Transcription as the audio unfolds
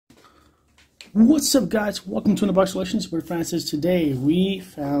What's up, guys? Welcome to InTheBox Solutions. We're Francis. Today we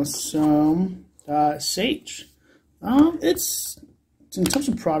found some sage. It's in terms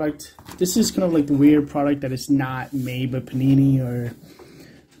of product. This is kind of like the weird product that is not made by Panini or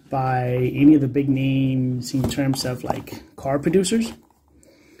by any of the big names in terms of like card producers.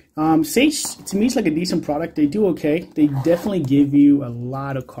 Sage to me is like a decent product. They do okay. They definitely give you a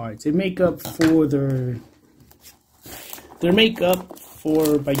lot of cards. They make up for their makeup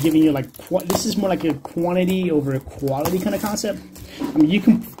by giving you like this is more like a quantity over a quality kind of concept. I mean, you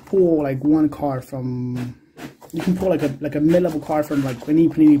can pull like one card from, you can pull like a mid-level card from like any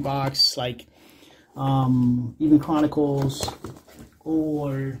Panini box, like even Chronicles,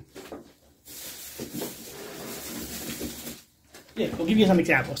 or yeah, I'll give you some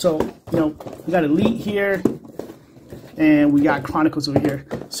examples. So we got Elite here, and we got Chronicles over here.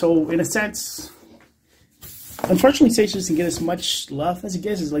 So in a sense, unfortunately, Sage doesn't get as much love as it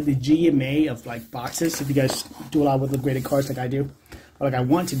gets. It's like the GMA of like boxes. If you guys do a lot with the graded cards like I do, or like I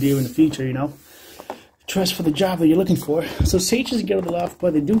want to do in the future, trust for the job that you're looking for. So Sage doesn't get the love,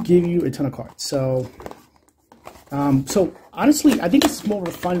 but they do give you a ton of cards. So, so honestly, I think it's more of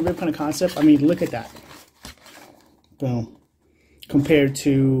a fun rip kind of concept. I mean, look at that. Boom. Compared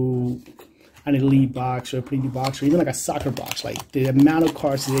to an Elite box or a Panini box or even like a soccer box, like the amount of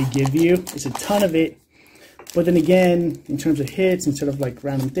cards that they give you is a ton of it. But then again, in terms of hits, instead of like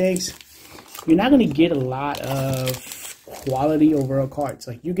random things, you're not going to get a lot of quality overall cards.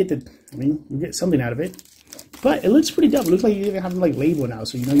 Like you get you get something out of it. But it looks pretty dope. It looks like you even have them like labeled now,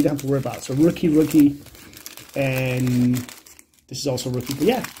 so you don't have to worry about it. So rookie, and this is also rookie. But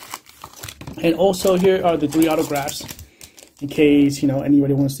yeah. And also here are the 3 autographs. In case,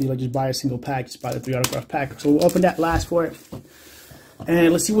 anybody wants to like just buy a single pack, just buy the 3 autograph pack. So we'll open that last for it.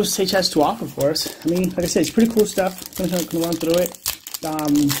 And let's see what Sage has to offer for us. I mean, like I said, it's pretty cool stuff. I'm just gonna run through it.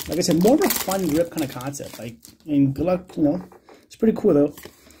 Like I said, more of a fun rip kind of concept. Like, and good luck, It's pretty cool though.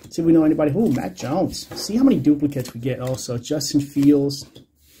 See if we know anybody. Oh, Matt Jones. See how many duplicates we get. Also, Justin Fields,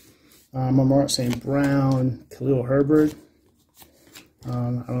 Amar St. Brown, Khalil Herbert. I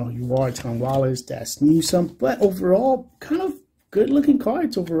don't know who you are, Tom Wallace, Das Newsome. But overall, kind of good looking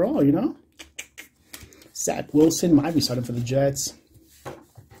cards overall, Zach Wilson might be starting for the Jets.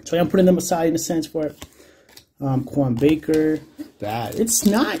 So I'm putting them aside in a sense for it. Quan Baker, bad. It's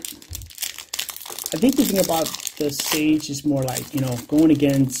not. I think the thing about the Sage is more like, going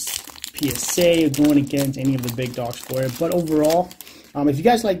against PSA or going against any of the big dogs for it. But overall, if you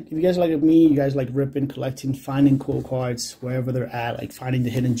guys like me, you guys like ripping, collecting, finding cool cards wherever they're at, like finding the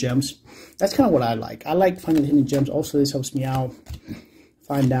hidden gems. That's kind of what I like. I like finding the hidden gems. Also, this helps me out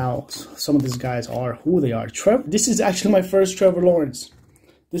find out some of these guys are who they are. This is actually my first Trevor Lawrence.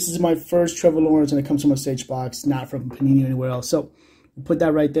 This is my first Trevor Lawrence, and it comes from a Sage box, not from Panini or anywhere else. So we'll put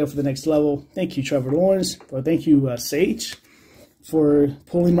that right there for the next level. Thank you, Trevor Lawrence. Or thank you, Sage, for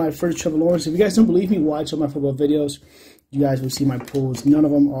pulling my first Trevor Lawrence. If you guys don't believe me, watch all my football videos. You guys will see my pulls. None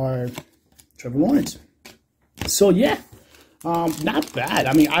of them are Trevor Lawrence. So yeah, not bad.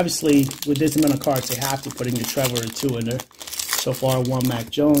 I mean, obviously, with this amount of cards, they have to put in your Trevor or 2 in there. So far, 1 Mac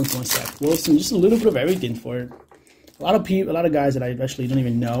Jones, 1 Zach Wilson, just a little bit of everything for it. A lot of guys that I actually don't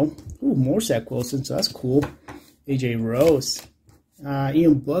even know. Ooh, more Zach Wilson, so that's cool. AJ Rose,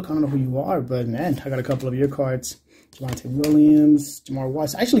 Ian Book. I don't know who you are, but man, I got a couple of your cards. Javonte Williams, Jamar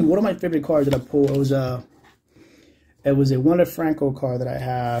Watts. Actually, one of my favorite cards that I pulled it was a Wonder Franco card that I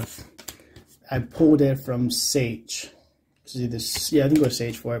have. I pulled it from Sage. Yeah, I think it was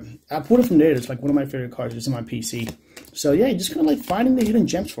Sage for it. I pulled it from there. It's like one of my favorite cards. It's in my PC. So yeah, just kind of like finding the hidden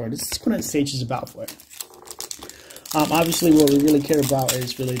gems for it. This is what Sage is about for it. Obviously, what we really care about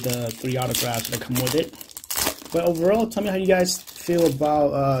is really the 3 autographs that come with it. But overall, tell me how you guys feel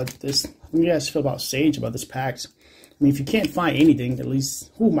about this. How you guys feel about Sage, about this packs. I mean, if you can't find anything, at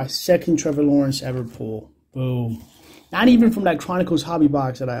least, my second Trevor Lawrence ever pull. Boom. Not even from that Chronicles hobby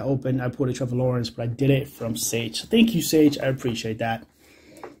box that I opened. I pulled a Trevor Lawrence, but I did it from Sage. So thank you, Sage. I appreciate that.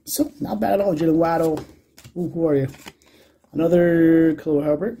 So, not bad at all. Jalen Waddle. Ooh, who are you? Another Khalil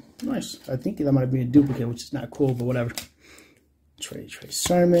Herbert. Nice. I think that might be a duplicate, which is not cool, but whatever. Trey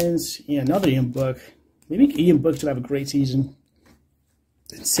Sermons. Yeah, another Ian Book. Maybe Ian Book should have a great season.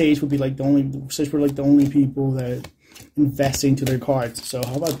 And Sage would be like the only people that invest into their cards. So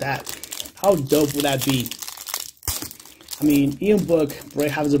how about that? How dope would that be? I mean, Ian Book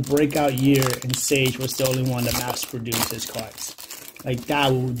has a breakout year, and Sage was the only one that mass produced his cards. Like,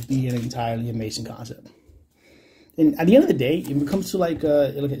 that would be an entirely amazing concept. And at the end of the day, if it comes to like,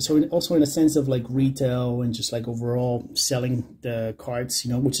 so also in a sense of like retail and just like overall selling the cards,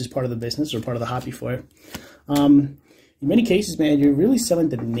 which is part of the business or part of the hobby for it. in many cases, man, you're really selling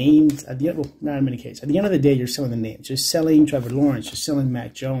the names at the end. Well, not in many cases. At the end of the day, you're selling the names. You're selling Trevor Lawrence. You're selling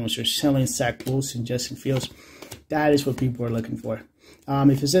Mac Jones. You're selling Zach Wilson, Justin Fields. That is what people are looking for.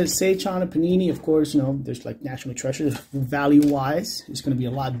 If it says Sage on a Panini, of course, you know, there's like National Treasures. Value-wise, it's going to be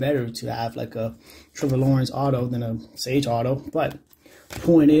a lot better to have like a Trevor Lawrence auto than a Sage auto. But the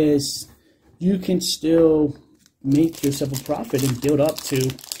point is, you can still make yourself a profit and build up to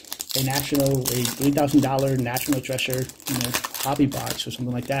a $3,000 National Treasure, you know, hobby box or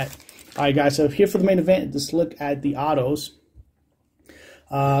something like that. All right, guys. So here for the main event, let's look at the autos.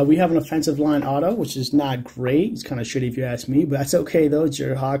 We have an offensive line auto, which is not great. It's kind of shitty if you ask me, but that's okay though.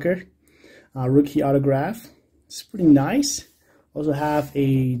 Jared Hawker, rookie autograph. It's pretty nice. Also have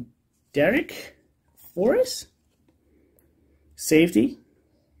a Derek Forrest, safety,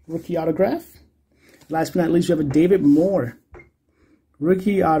 rookie autograph. Last but not least, we have a David Moore,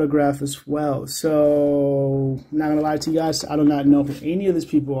 rookie autograph as well. So I'm not gonna lie to you guys, I do not know who any of these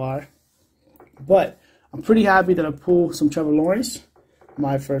people are, but I'm pretty happy that I pulled some Trevor Lawrence.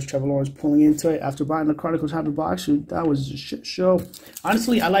 My first Trevor Lawrence pulling into it after buying the Chronicles Hobby Box. That was a shit show.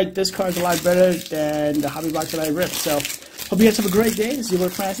 Honestly, I like this card a lot better than the Hobby Box that I ripped. So, hope you guys have a great day. This is your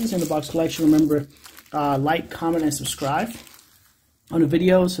boy Francis in the Box Collection. Remember, like, comment, and subscribe on the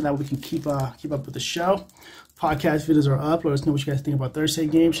video so that we can keep up with the show. Podcast videos are up. Let us know what you guys think about Thursday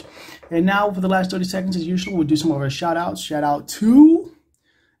games. And now, for the last 30 seconds, as usual, we'll do some of our shout-outs. Shout-out to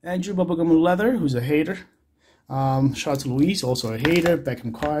Andrew Bubblegum Leather, who's a hater. Shout out to Luis, also a hater.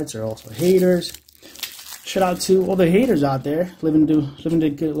 BECM Cards are also haters. Shout out to all the haters out there living the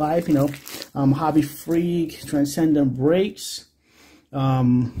good life, you know. Hobby Freak, Transcendent Breaks,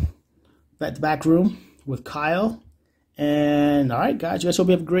 Back Room with Kyle. And all right, guys, you guys hope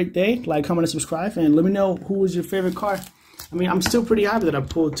you have a great day. Like, comment, and subscribe, and let me know who was your favorite card. I mean, I'm still pretty happy that I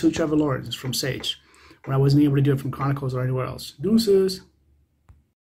pulled 2 Trevor Lawrence from Sage when I wasn't able to do it from Chronicles or anywhere else. Deuces.